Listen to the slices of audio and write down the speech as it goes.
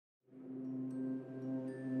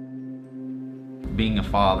being a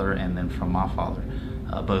father and then from my father.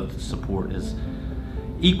 Both support is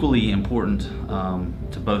equally important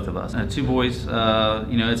to both of us. Two boys, you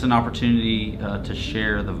know, it's an opportunity to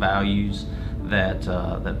share the values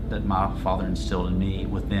that my father instilled in me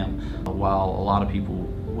with them. While a lot of people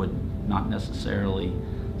would not necessarily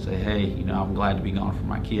say, hey, you know, I'm glad to be gone from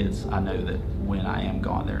my kids, I know that when I am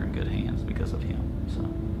gone, they're in good hands because of him. So,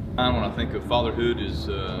 when I think of fatherhood is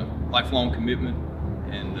lifelong commitment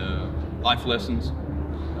and life lessons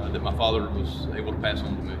that my father was able to pass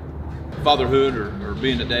on to me. Fatherhood or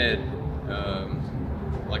being a dad,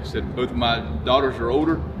 like I said, both of my daughters are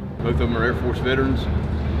older. Both of them are Air Force veterans,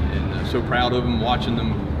 and so proud of them, watching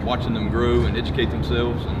them grow and educate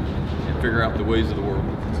themselves and figure out the ways of the world.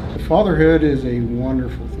 Fatherhood is a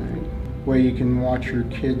wonderful thing, where you can watch your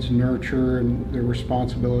kids nurture and the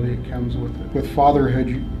responsibility that comes with it. With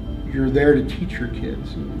fatherhood, you're there to teach your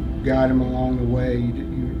kids, and guide them along the way.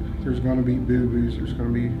 There's going to be boo-boos, there's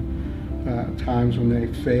going to be times when they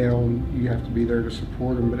fail, and you have to be there to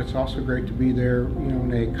support them. But it's also great to be there, you know, when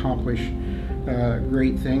they accomplish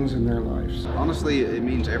great things in their lives. Honestly, it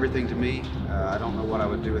means everything to me. I don't know what I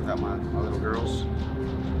would do without my little girls.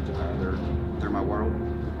 They're my world.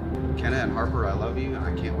 Kenna and Harper, I love you, and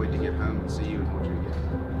I can't wait to get home and see you and hold you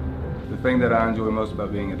again. The thing that I enjoy most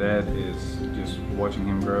about being a dad is just watching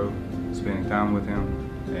him grow, spending time with him,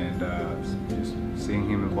 and just seeing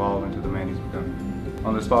him evolve into the man he's becoming.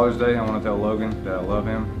 On this Father's Day, I want to tell Logan that I love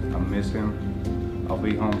him, I miss him, I'll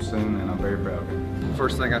be home soon, and I'm very proud of him.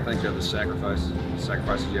 First thing I think of is sacrifices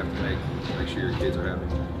you have to make sure your kids are happy.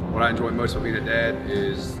 What I enjoy most about being a dad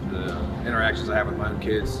is the interactions I have with my own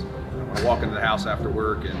kids. When I walk into the house after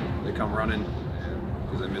work and they come running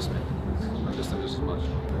because they miss me. I miss them just as much.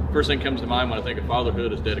 First thing that comes to mind when I think of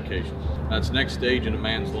fatherhood is dedication. That's the next stage in a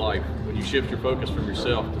man's life, when you shift your focus from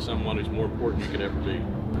yourself to someone who's more important you could ever be.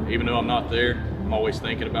 Even though I'm not there, I'm always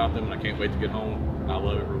thinking about them, and I can't wait to get home. I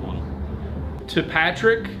love every one of them. To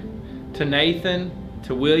Patrick, to Nathan,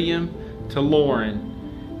 to William, to Lauren,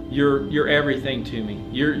 you're everything to me.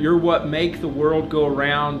 You're what make the world go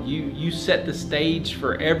around. You set the stage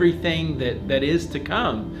for everything that is to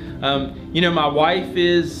come. You know, my wife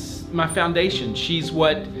is my foundation. She's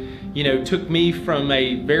what, you know, took me from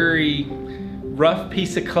a very rough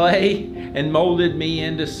piece of clay and molded me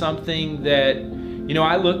into something that, you know,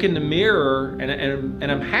 I look in the mirror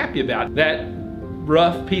and I'm happy about. That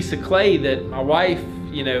rough piece of clay that my wife,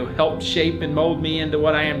 you know, helped shape and mold me into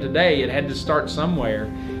what I am today. It had to start somewhere,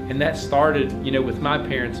 and that started, you know, with my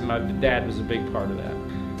parents, and my dad was a big part of that.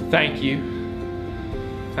 Thank you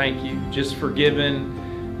just for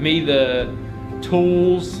giving me the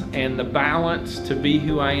tools and the balance to be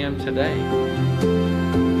who I am today.